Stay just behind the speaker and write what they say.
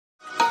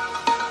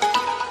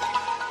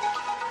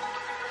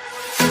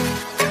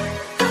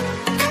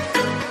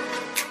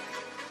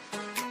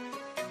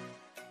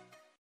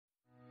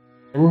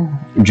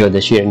draw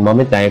the shear and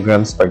moment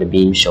diagrams for the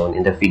beam shown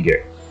in the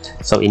figure.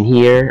 So in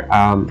here,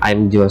 I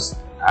am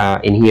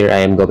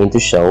going to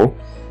show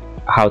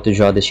how to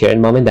draw the shear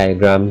and moment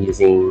diagram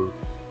using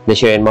the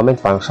shear and moment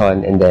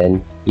function and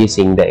then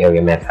using the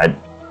area method.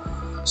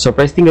 So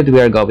first thing that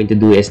we are going to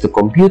do is to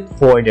compute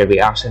for the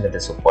reaction of the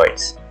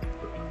supports.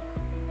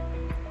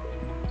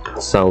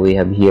 So we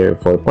have here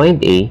for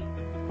point A,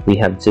 we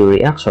have two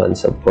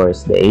reactions, of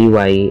course, the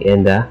AY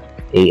and the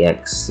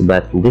AX,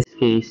 but in this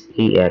case,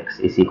 AX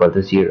is equal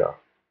to 0.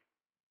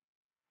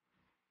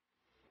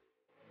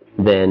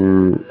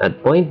 Then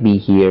at point B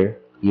here,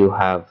 you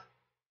have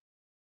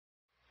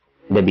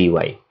the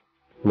BY.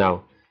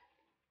 Now,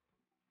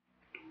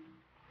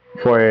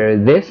 for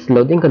this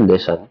loading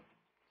condition,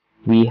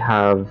 we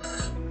have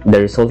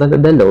the resultant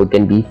of the load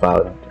can be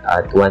found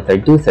at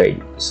 1/3, 2/3.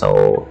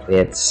 So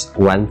it's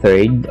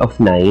 1/3 of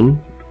 9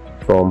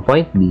 from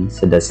point B,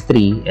 so that's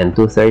 3, and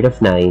 2/3 of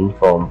 9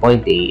 from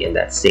point A, and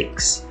that's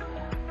 6.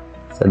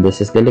 So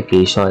this is the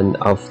location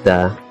of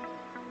the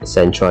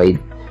centroid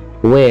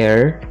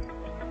where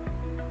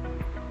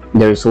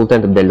the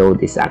resultant of the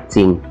load is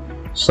acting.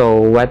 So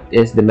what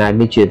is the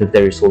magnitude of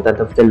the resultant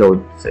of the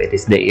load? So it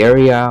is the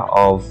area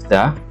of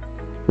the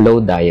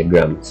load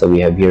diagram. So we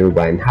have here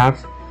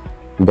 1/2,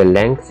 the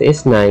length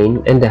is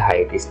 9, and the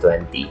height is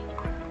 20.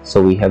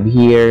 So we have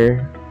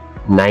here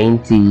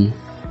 90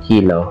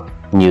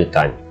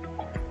 kilonewton.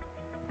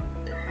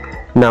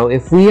 Now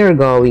if we are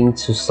going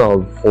to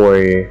solve for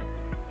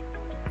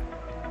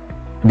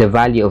the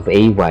value of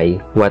AY,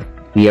 what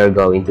we are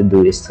going to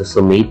do is to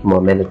summate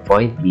moment at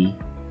point B,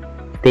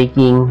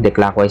 taking the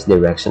clockwise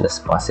direction as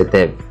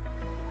positive.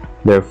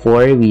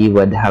 Therefore, we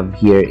would have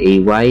here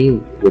AY,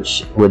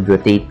 which would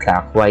rotate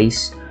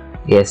clockwise,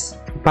 is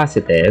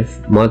positive,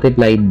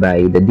 multiplied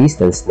by the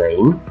distance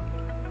 9,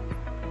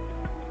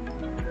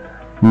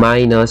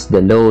 minus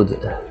the load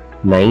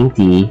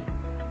 90,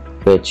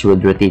 which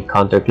would rotate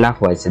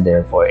counterclockwise, so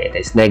therefore it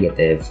is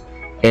negative,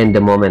 and the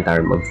moment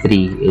arm of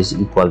 3 is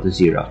equal to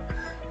 0.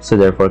 So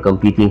therefore,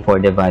 computing for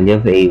the value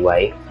of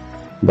AY,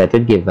 that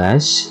would give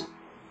us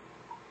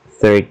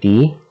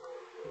 30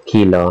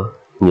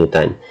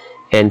 kilonewton.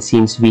 And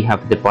since we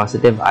have the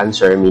positive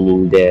answer,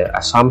 meaning the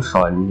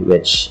assumption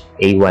which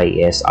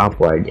AY is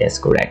upward is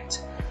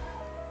correct.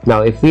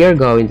 Now if we are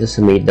going to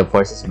summate the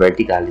forces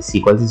vertical is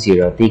equal to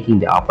 0, taking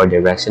the upward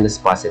direction as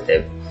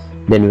positive,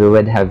 then we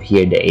would have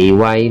here the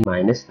AY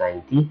minus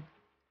 90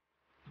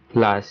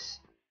 plus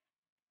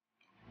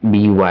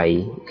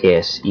BY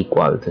is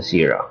equal to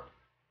 0.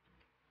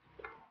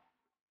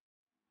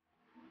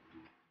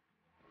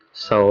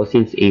 So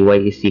since AY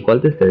is equal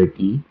to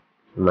 30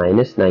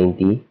 minus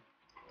 90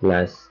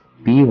 plus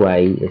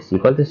BY is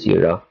equal to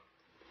 0,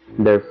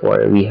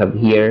 therefore we have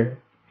here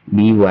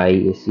BY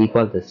is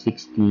equal to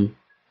 60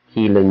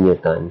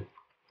 kilonewton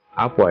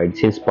upward.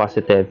 Since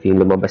positive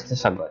yung lumabas na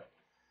sagot,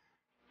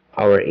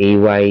 our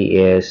AY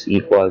is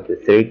equal to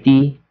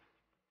 30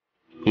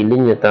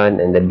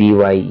 kilonewton and the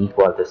BY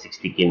equal to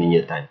 60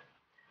 kilonewton.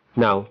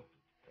 Now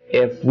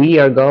if we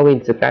are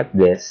going to cut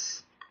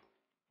this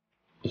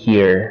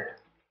here,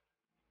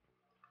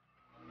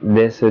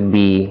 this would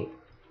be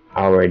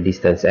our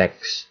distance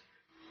x.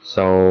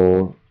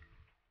 So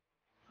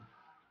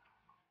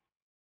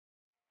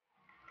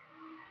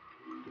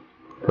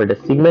for the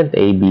segment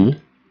AB,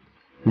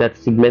 that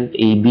segment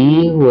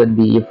AB would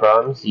be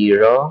from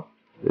 0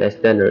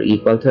 less than or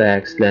equal to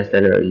x less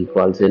than or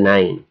equal to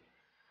 9.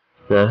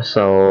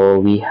 So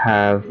we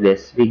have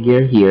this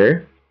figure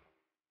here.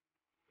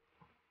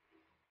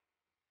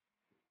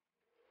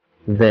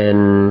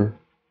 Then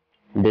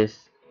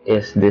this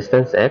is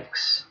distance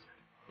x,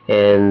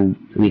 and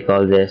we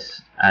call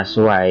this as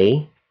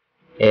y,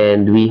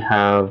 and we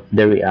have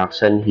the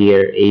reaction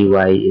here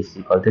AY is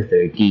equal to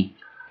 30.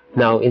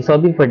 Now in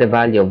solving for the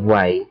value of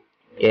y,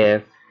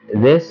 if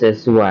this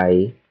is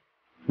y,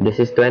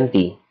 this is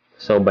 20,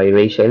 so by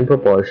ratio and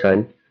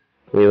proportion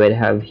we would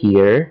have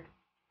here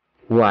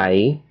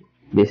y,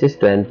 this is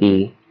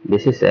 20,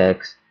 this is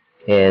x,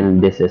 and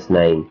this is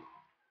 9.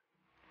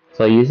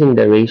 So using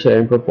the ratio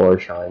and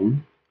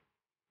proportion,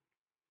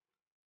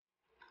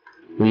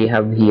 we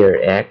have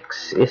here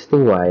x is to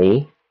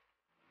y,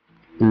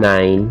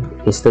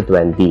 9 is to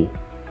 20.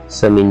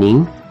 So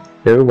meaning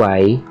your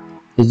y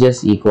is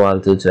just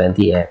equal to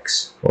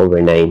 20x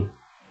over 9.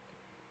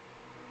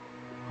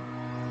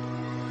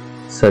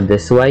 So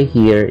this y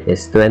here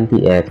is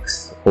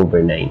 20x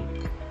over 9.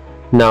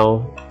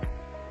 Now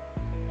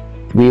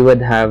we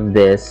would have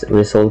this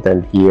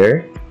resultant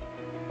here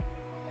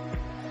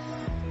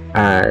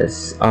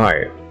as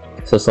r.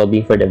 So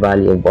solving for the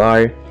value of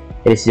r,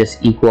 it is just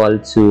equal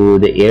to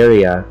the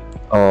area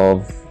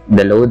of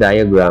the load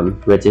diagram,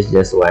 which is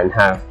just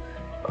 1/2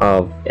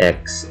 of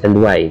x and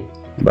y,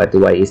 but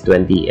y is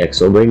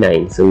 20x over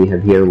 9, so we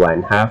have here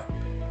 1/2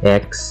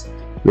 x,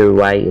 your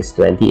y is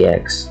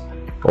 20x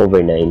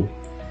over 9.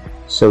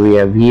 So we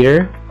have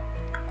here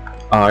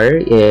r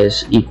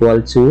is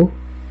equal to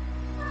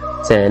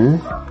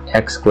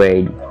 10x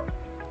squared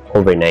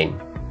over 9.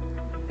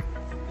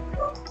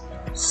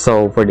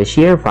 So for the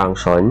shear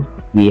function,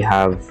 we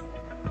have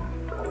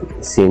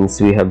since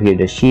we have here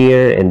the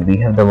shear and we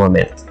have the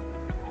moment.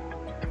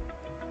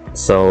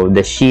 So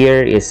the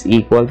shear is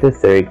equal to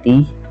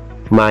 30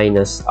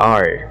 minus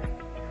r,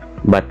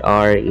 but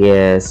r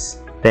is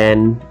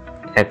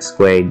 10x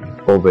squared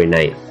over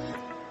 9.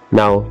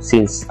 Now,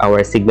 since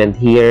our segment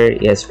here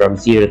is from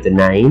 0 to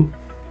 9,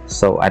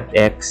 so at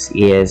x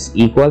is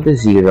equal to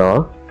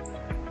 0,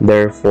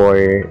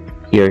 therefore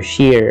your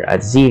shear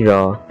at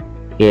 0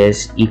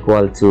 is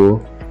equal to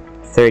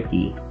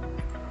 30.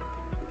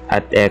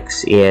 At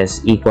x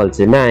is equal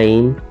to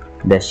 9,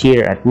 the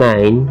shear at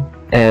 9,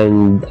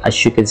 and as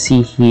you can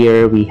see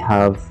here, we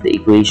have the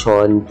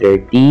equation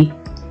 30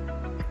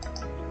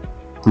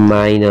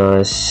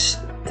 minus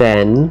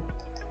 10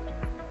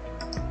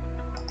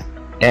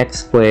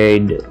 x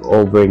squared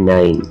over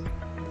 9.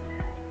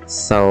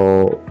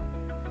 So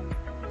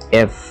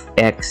if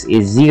x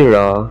is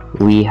 0,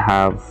 we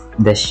have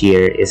the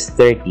shear is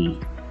 30,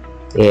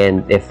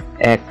 and if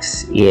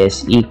x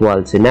is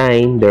equal to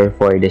 9,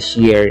 therefore the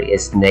shear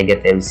is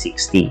negative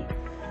 60.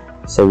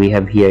 So we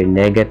have here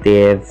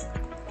negative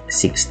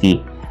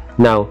 60.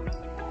 Now,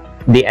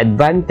 the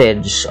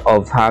advantage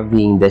of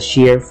having the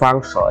shear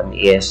function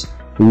is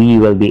we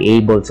will be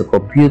able to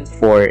compute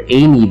for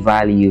any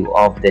value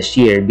of the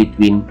shear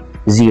between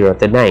 0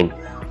 to 9.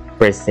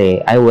 Per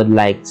se, I would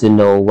like to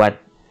know what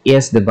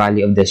is the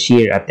value of the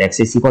shear at x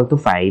is equal to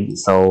 5.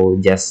 So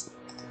just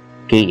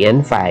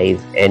kn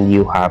 5, and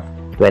you have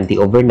 20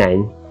 over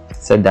 9.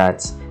 So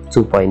that's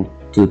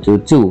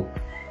 2.222.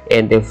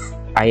 And if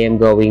I am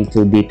going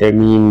to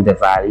determine the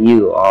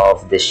value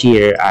of the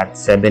shear at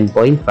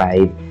 7.5,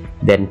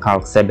 then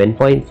calc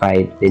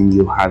 7.5, then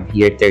you have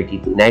here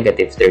 32,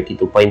 negative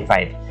 32.5.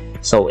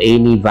 So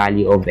any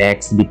value of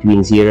x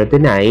between 0 to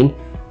 9,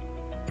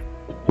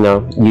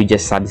 you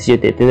just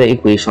substitute it in the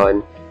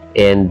equation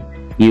and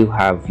you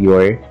have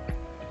your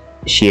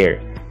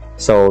shear.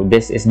 So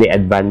this is the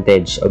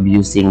advantage of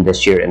using the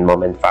shear and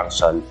moment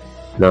function,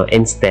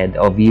 instead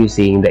of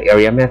using the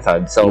area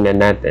method. So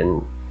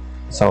natin.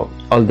 So,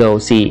 although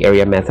si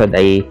area method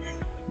ay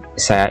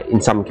in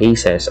some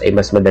cases ay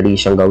mas madali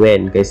siyang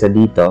gawin kaysa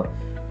dito,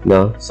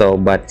 so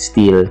but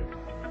still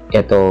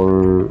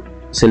itong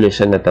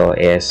solution na to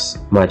is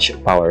much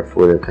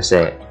powerful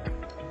kasi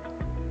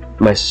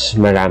mas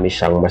marami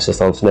siyang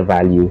masasolve na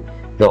value,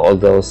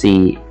 although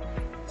si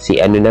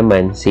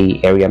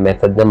area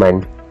method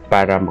naman,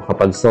 para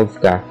makapag-solve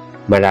ka,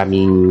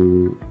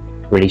 maraming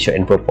ratio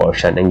and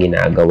proportion ang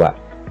ginagawa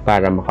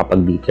para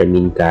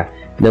makapag-determine ka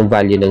ng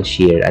value ng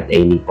shear at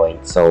any point.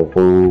 So,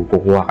 kung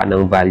kukuha ka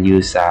ng value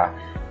sa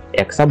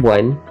x sub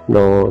 1,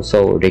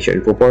 so ratio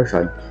and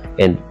proportion,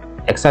 and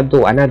x sub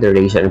 2, another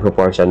ratio and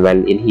proportion, well,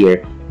 in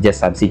here, just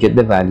substitute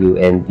the value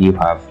and you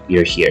have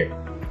your shear.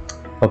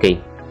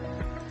 Okay,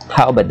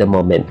 how about the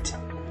moment?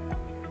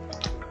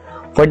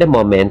 For the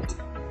moment,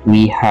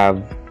 we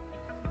have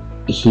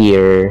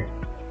here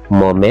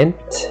moment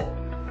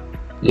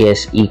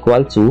is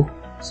equal to,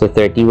 so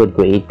 30 would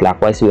create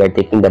clockwise. We are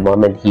taking the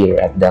moment here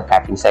at the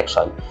capping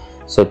section.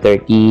 So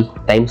 30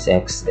 times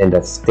x, and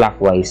that's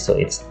clockwise, so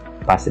it's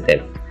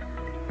positive.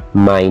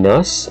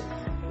 Minus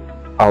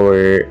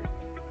our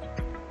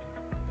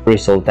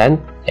resultant,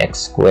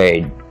 x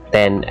squared.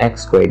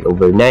 10x squared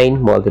over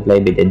 9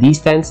 multiplied by the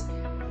distance.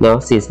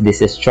 Now, since this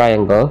is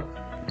triangle,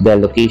 the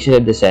location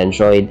of the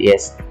centroid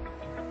is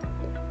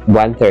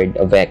 1/3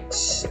 of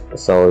x.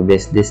 So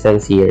this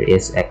distance here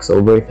is x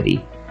over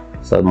 3.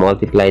 So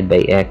multiplied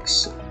by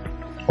x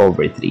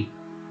over 3.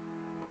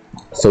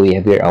 So we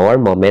have here our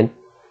moment,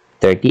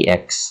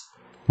 30x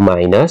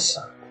minus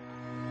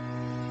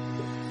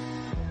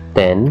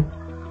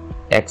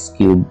 10x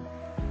cubed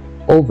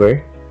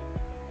over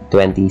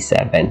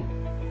 27.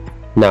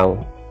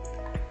 Now,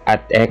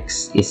 at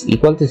x is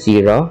equal to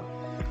 0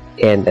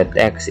 and at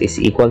x is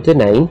equal to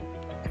 9.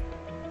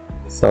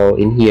 So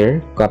in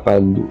here,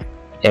 kapag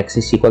x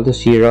is equal to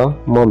 0,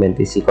 moment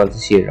is equal to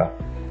 0.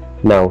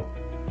 Now,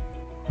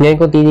 ngayon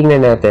kung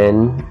titingnan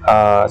natin,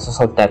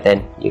 solve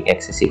natin yung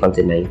x is equal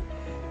to 9.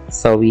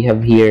 So we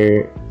have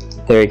here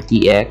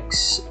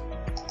 30x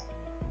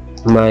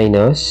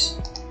minus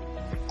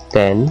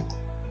 10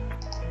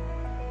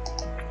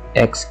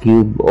 x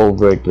cubed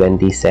over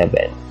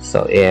 27.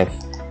 So if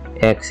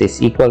x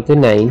is equal to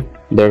 9,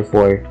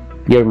 therefore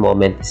your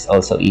moment is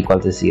also equal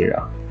to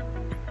 0.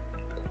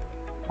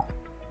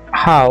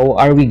 How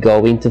are we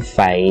going to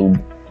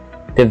find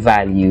the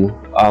value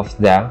of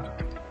the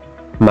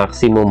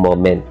maximum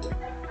moment?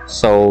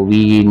 So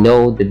we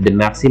know that the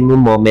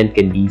maximum moment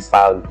can be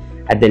found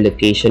at the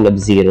location of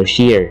 0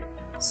 shear.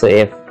 So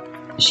if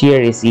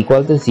shear is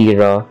equal to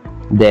 0,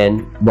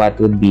 then what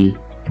would be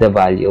the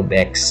value of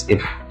x if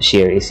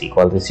shear is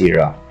equal to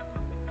 0?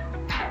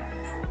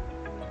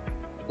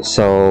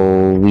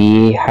 So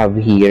we have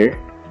here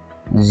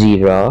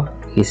 0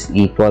 is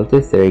equal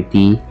to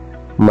 30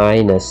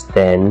 minus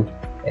 10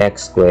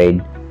 x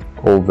squared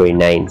over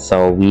 9.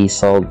 So we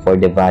solve for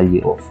the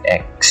value of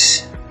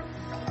x.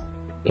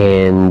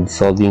 And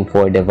solving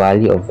for the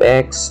value of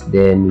x,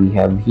 then we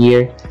have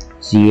here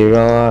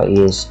 0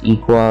 is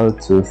equal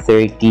to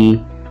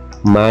 30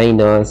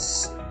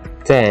 minus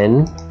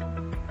 10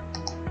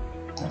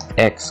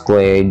 x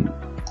squared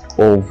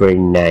over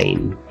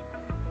 9,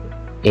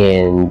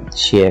 and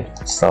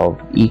shift solve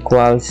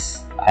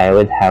equals, I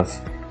would have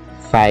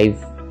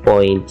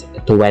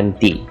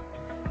 5.20.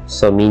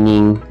 So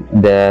meaning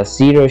the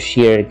zero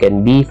shear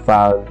can be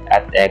found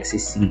at x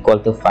is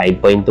equal to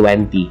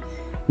 5.20.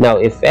 Now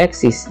if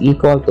x is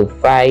equal to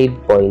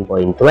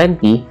 5.20,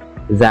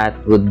 that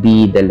would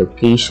be the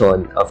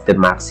location of the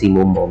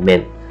maximum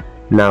moment.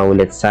 Now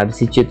let's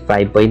substitute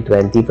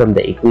 5.20 from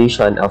the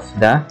equation of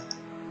the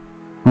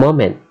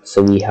moment.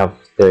 So we have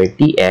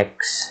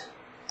 30x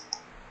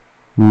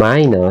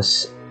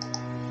minus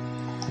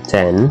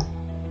 10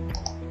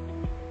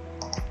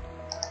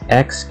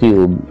 x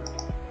cubed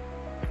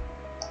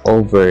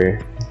over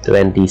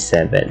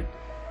 27,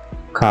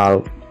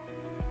 calc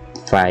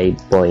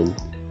 5.20,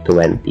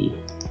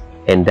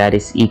 and that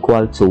is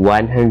equal to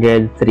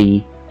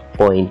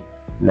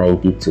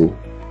 103.92.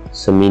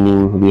 So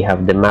meaning we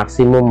have the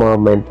maximum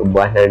moment of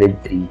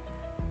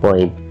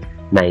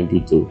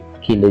 103.92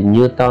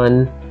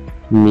 kilonewton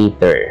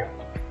meter,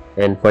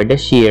 and for the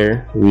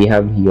shear we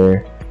have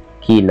here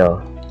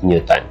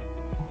kilonewton.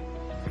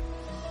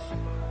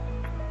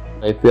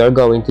 If we are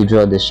going to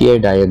draw the shear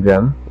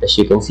diagram, as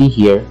you can see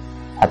here,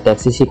 at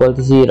x is equal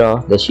to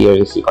 0, the shear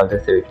is equal to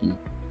 30.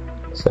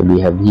 So we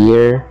have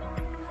here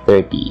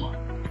 30.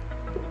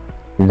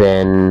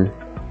 Then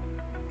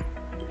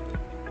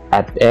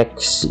at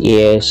x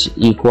is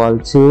equal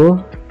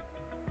to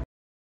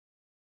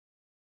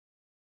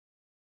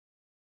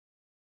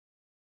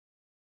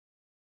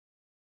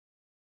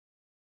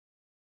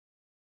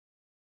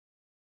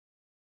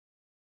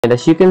and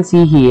as you can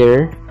see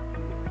here,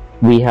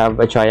 we have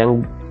a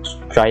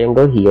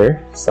triangle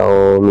here,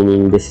 so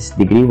meaning this is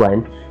degree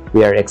 1.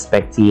 We are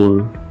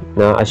expecting,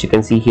 now as you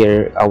can see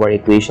here, our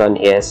equation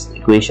is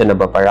equation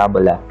of a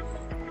parabola.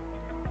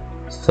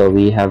 So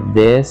we have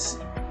this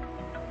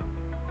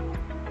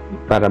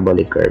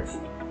parabolic curve.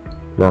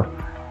 No?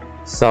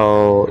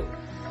 So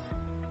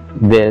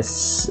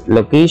this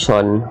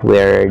location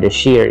where the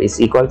shear is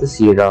equal to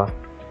 0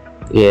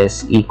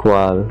 is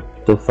equal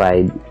to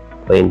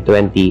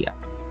 5.20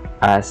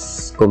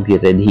 as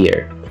computed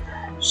here.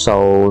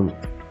 So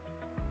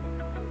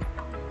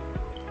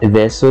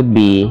this would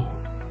be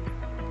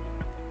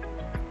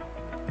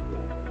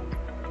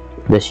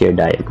the shear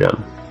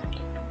diagram.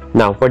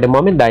 Now for the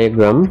moment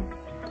diagram,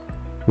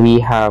 we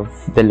have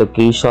the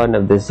location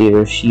of the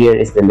zero shear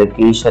is the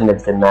location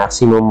of the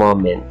maximum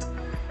moment,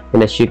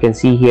 and as you can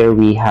see here,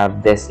 we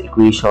have this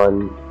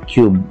equation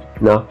cube.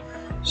 No,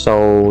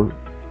 so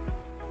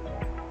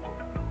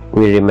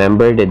we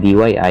remember the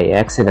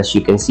dy/ix, and as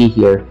you can see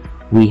here,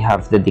 we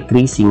have the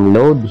decreasing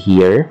load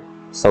here,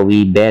 so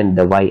we bend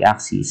the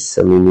y-axis,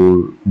 so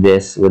meaning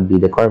this would be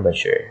the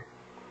curvature.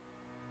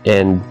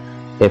 And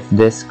if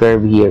this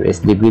curve here is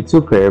degree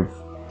 2 curve,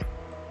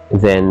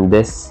 then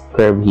this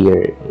curve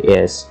here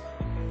is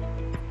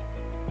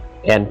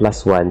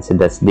n+1, so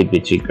that's degree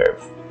 3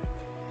 curve.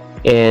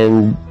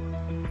 And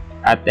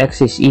at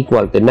x is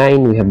equal to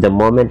 9, we have the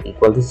moment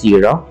equal to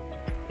 0,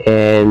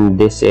 and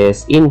this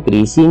is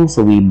increasing,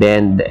 so we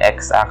bend the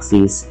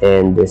x-axis,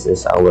 and this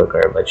is our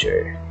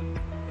curvature.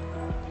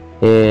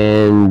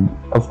 And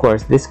of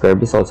course this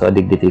curve is also a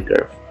degree 3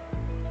 curve,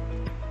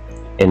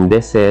 and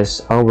this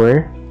is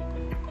our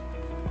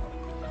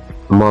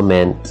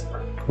moment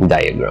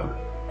diagram.